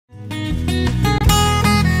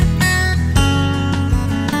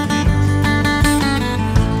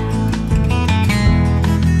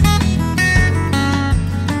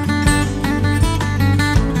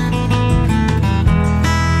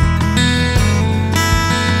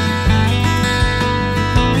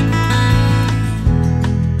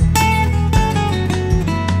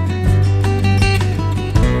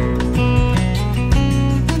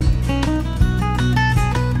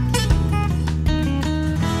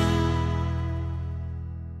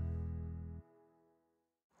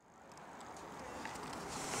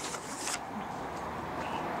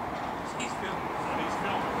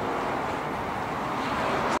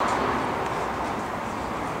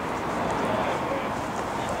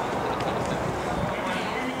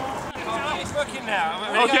Working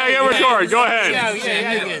now. Okay, I get record. Go ahead.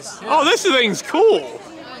 Yeah. Oh, this thing's cool.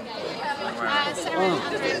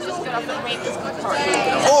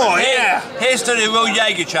 Oh yeah. Here's to the Royal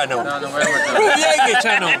Jaeger channel. Royal Jaeger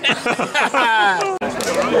channel.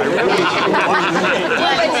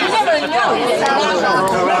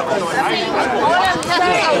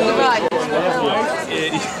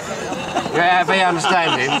 Yeah, they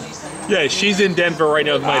understand him. Yeah, she's in Denver right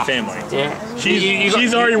now with my family. Yeah.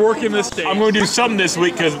 She's already working this day. I'm going to do something this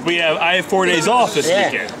week because I have 4 days off this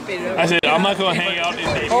weekend. I said I'm not going to hang out in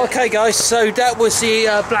Denver. Okay, guys. So that was the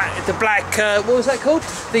black. What was that called?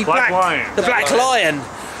 The Black Lion. The Black Lion.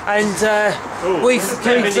 And we've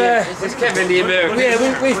Kevin the American.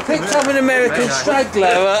 Yeah, we've picked up an American straggler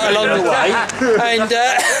along the way, and I'm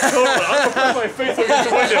gonna put my face over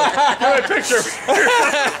the window. Get my picture.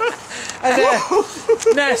 and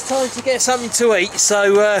now it's time to get something to eat. So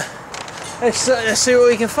let's see what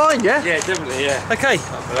we can find. Yeah. Yeah, definitely. Yeah. Okay.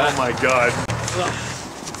 Oh my God.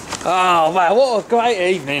 Oh man, what a great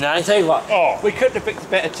evening, eh? I tell you what. Oh, We couldn't have picked a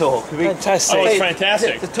better tour. Fantastic. Oh, it's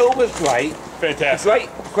fantastic. The tour was great. Fantastic.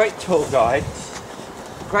 Great tour guide.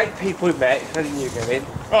 Great people we met, including you, Kevin.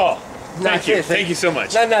 Oh, thank you. seriously. Thank you so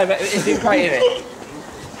much. No, but it's been great, isn't it?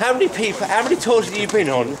 How many tours have you been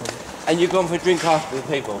on and you've gone for a drink after the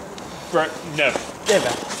people? Never. Never.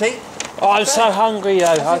 See? Oh, I'm so hungry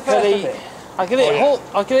though. I could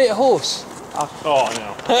eat a horse. Oh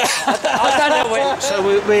no. I don't know where. So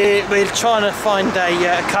we're trying to find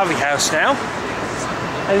a curry house now,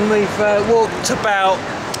 and we've walked about,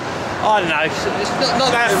 I don't know, it's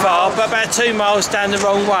not that far, but about 2 miles down the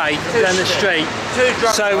wrong way, down the street.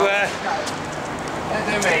 So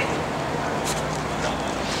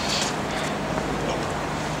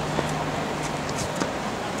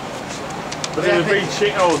But there's a big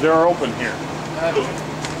shit. Oh, they're open here.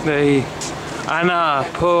 the Anna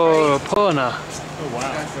Purna. Oh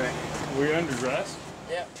wow. Were you underdressed?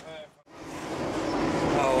 Yep.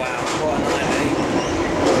 Oh wow, what a night, eh?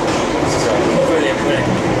 Brilliant.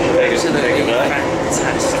 Absolutely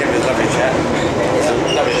fantastic. Give it a lovely chat.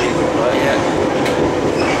 Lovely people, right? Yeah.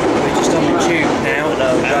 We're just on the tube now.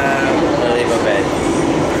 I'll leave my bed.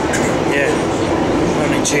 Yeah, we're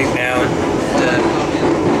on the tube now, and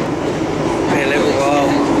be a little while.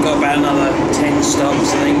 Got about another 10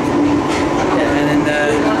 stops, I think. Yeah, and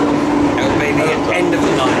then it'll be the end of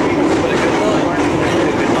the night. What a good night.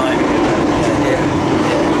 Good night. Yeah.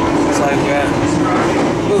 So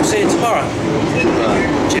we'll see you tomorrow.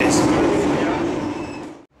 Cheers.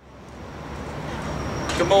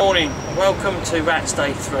 Good morning. Welcome to Rats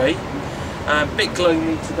Day 3. Bit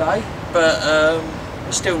gloomy today, but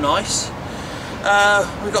still nice.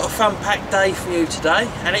 We've got a fun-packed day for you today,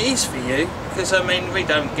 and it is for you, because I mean we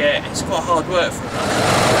don't get, it's quite hard work for us.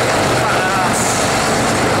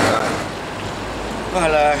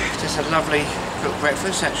 Well, just had a lovely little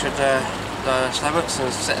breakfast at Starbucks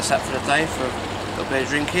and set us up for the day for a little bit of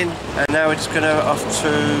drinking. And now we're just going to off to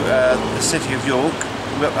the city of York.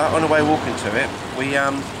 On the way walking to it, we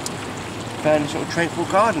found a sort of tranquil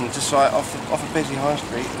garden just like off a busy high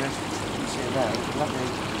street. You can see it there. It's a lovely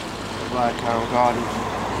garden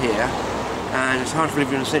here, and it's hard to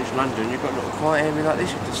live in central London. You've got a little quiet area like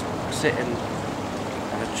this. You can just sit and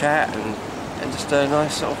have a chat and just a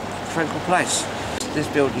nice sort of tranquil place. This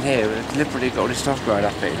building here has deliberately got all this stuff growing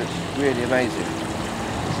up in it. It's really amazing.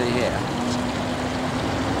 See here,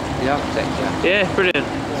 the architecture. Yeah, brilliant.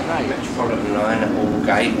 Metropolitan line at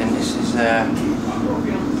Aldgate, and this is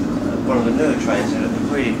one of the newer trains. It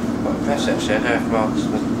looked really quite impressive actually. I don't know if Mark's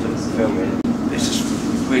was filming. It's just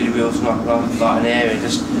really feels like an area.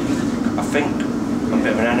 Just I think I'm a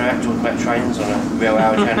bit of an anorak talking about trains on a real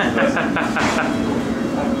hour channel, but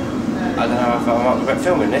I don't know if I might regret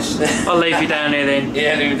filming this. I'll leave you down here then.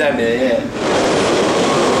 Yeah, leave you down there, yeah.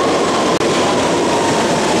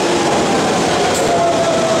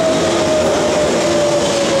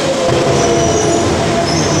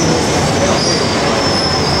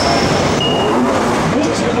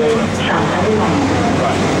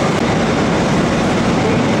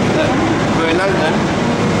 We're in London.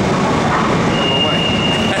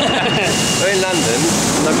 We're in London,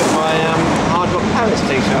 and I've got my Hard Rock Paris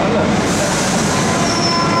t-shirt. Look.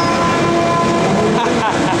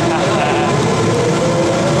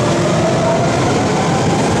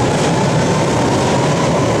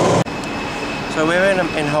 So we're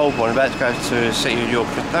in Holborn, about to go to the City of York.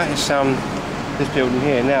 That is this building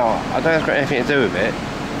here. Now, I don't know if it's got anything to do with it,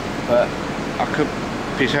 but I could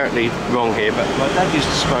be totally wrong here, but my dad used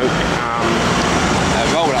to smoke a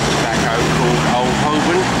roll-up tobacco called Old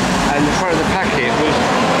Holborn, and the front of the packet was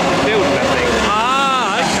the building, I think.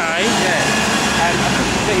 Ah, okay. Yeah. And I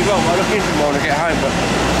could be well, I'll look into more when I get home, but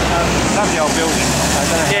lovely old building. I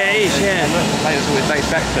don't know yeah, it is, yeah. That's what it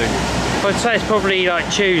dates back to. I'd say it's probably like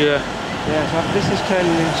Tudor. Yeah, so this is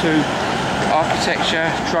turning into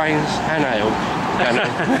architecture, trains and ale.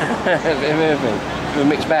 Everything. A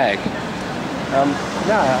mixed bag. No,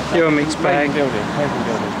 You're a mixed bag. Building. Let's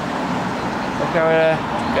go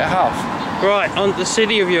get a half. Right, on to the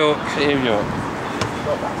City of York. City of York.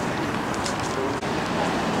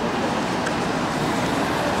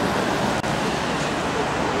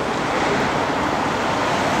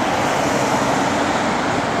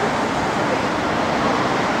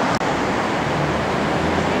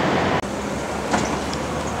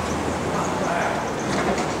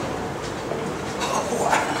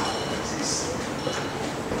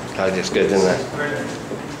 Oh, it's good, isn't it?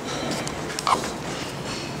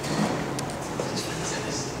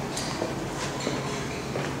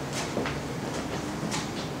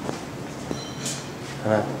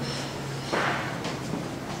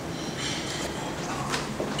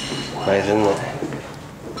 Amazing, isn't it?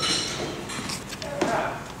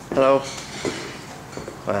 Hello.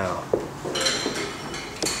 Wow.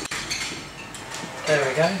 There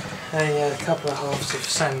we go. A couple of halves of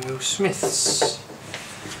Samuel Smith's.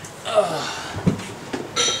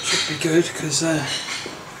 Should be good because it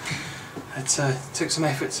took some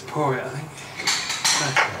effort to pour it, I think.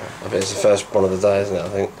 I think it's the first one of the day, isn't it? I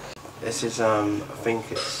think. This is, I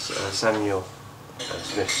think it's Samuel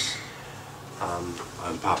Smith's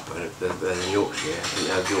pub in Yorkshire. I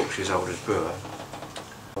think Yorkshire's oldest brewer.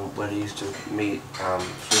 Where they used to meet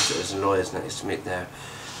solicitors and lawyers, and they used to meet their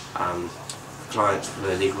clients for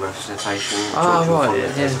their legal representation,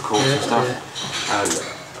 the courts and stuff.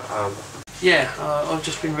 And yeah, I've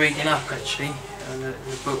just been reading up actually in the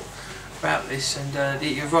book about this, and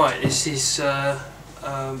you're right. This is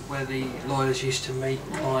where the lawyers used to meet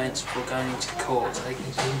clients before going into court. They can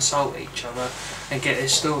insult each other and get their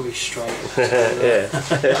stories straight. yeah,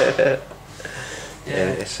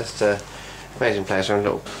 it's just an amazing place. I'm a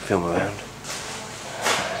little film around.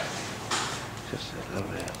 Just a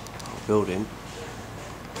lovely old building.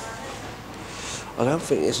 I don't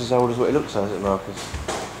think it's as old as what it looks like, is it, Marcus?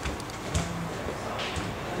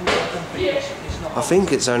 I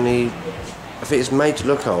think it's made to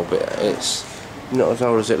look old, but it's not as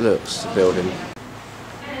old as it looks, the building.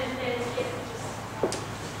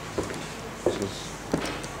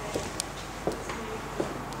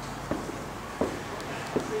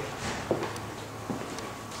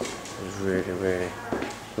 It's really, really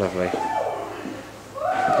lovely.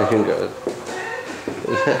 You can go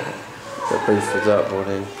the booth with dartboard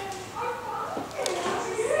in.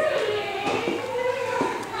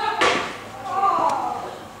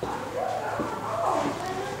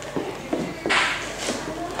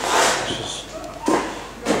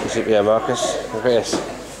 Yeah, Marcus, look at this.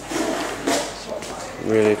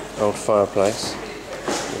 Really old fireplace.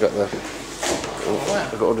 We've got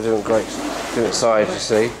we've got all the different grates, different sides, you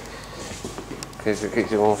see, because we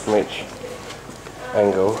keep it one from each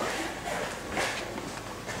angle. I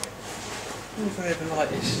wonder if I ever like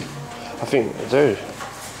this. I think I do.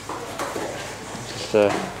 Just I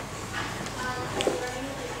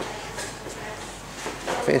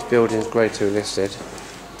think this building's Grade 2 listed.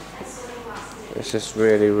 It's just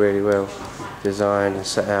really, really well designed and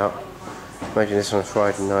set out. Imagine this on a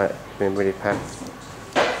Friday night, being really packed.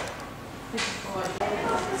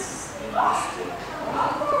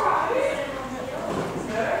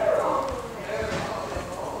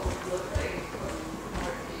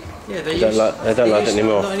 Yeah, they don't like it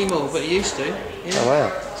anymore. Not anymore, but they used to. Yeah. Oh wow!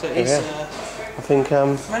 So it's. I think.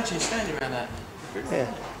 Imagine standing around that. Yeah.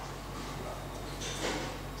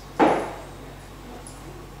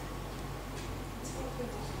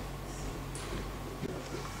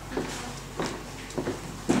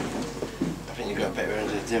 Got a better end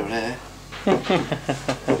of the deal there.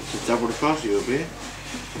 Double the price of your beer.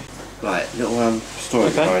 Right, little story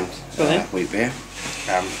behind wheat beer.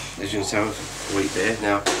 As you can tell, it's wheat beer.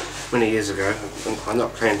 Now, many years ago, I'm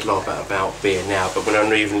not claiming a lot about beer now, but when I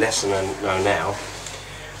knew even less than I know now,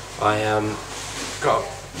 I got a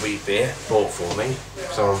wheat beer bought for me.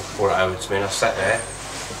 Someone brought it over to me, and I sat there,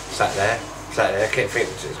 kept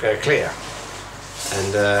thinking it's going to clear.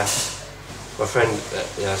 And my friend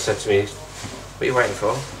said to me, "What are you waiting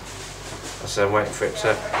for?" I said, "I'm waiting for it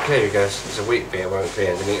to clear." He goes, "It's a wheat beer, it won't clear."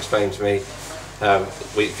 And then he explained to me,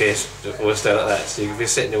 wheat beer's always stay like that, so you can be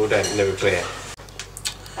sitting all day and never clear.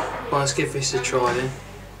 Well, let's give this a try then.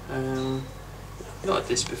 Not had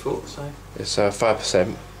this before, so. It's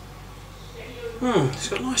 5%. It's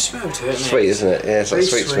got a nice smell to it, hasn't it? Sweet, isn't it? Yeah, it's like a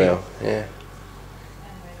sweet smell. Yeah.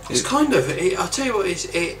 It's kind of, I'll tell you what,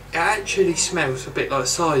 it actually smells a bit like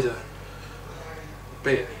cider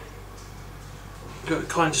beer. Got a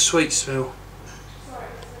kind of sweet smell.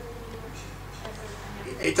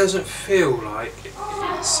 It doesn't feel like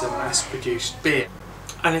it's a mass produced beer.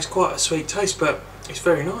 And it's quite a sweet taste, but it's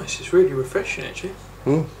very nice. It's really refreshing actually.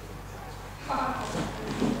 Mm.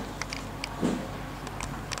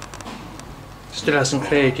 Still hasn't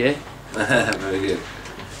cleared yet. Very good.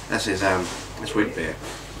 That's his wheat beer.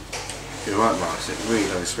 You're right, Mark. It's really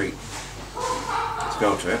very sweet.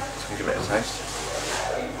 Smell to it. Let's give it a taste.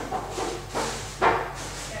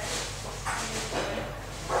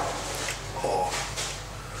 Oh,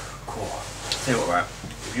 cool. Tell you what, right?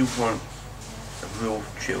 If you want a real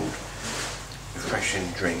chilled, refreshing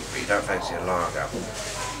drink, but you don't fancy a lager,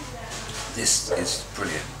 this is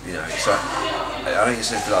brilliant. You know, it's like, I think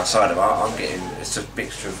it's like cider, but I'm getting, it's a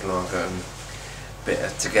mixture of lager and bitter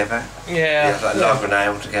together. Yeah. Like lager and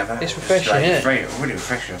ale together. It's refreshing, like, yeah. Really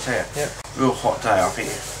refreshing, I tell you. Yeah. Real hot day, I think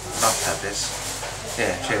you'd love to have this.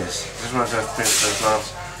 Yeah, cheers. Just wanted to bring the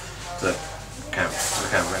glass to the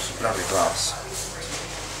camera. It's a lovely glass.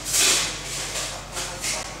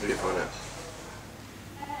 Beautiful, isn't it?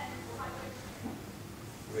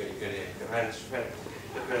 Really good here.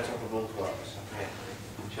 Look at the top of all the works up here.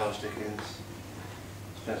 Charles Dickens,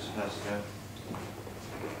 Spencer Pascal.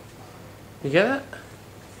 You get that?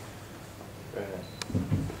 Very nice.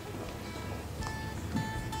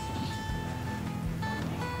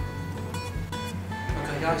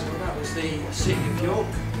 Okay guys, well that was the City of York.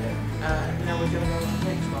 Now we're going to go to the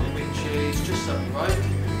next one, which is just up the road.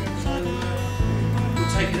 So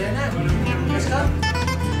we'll take it there now. Let's go.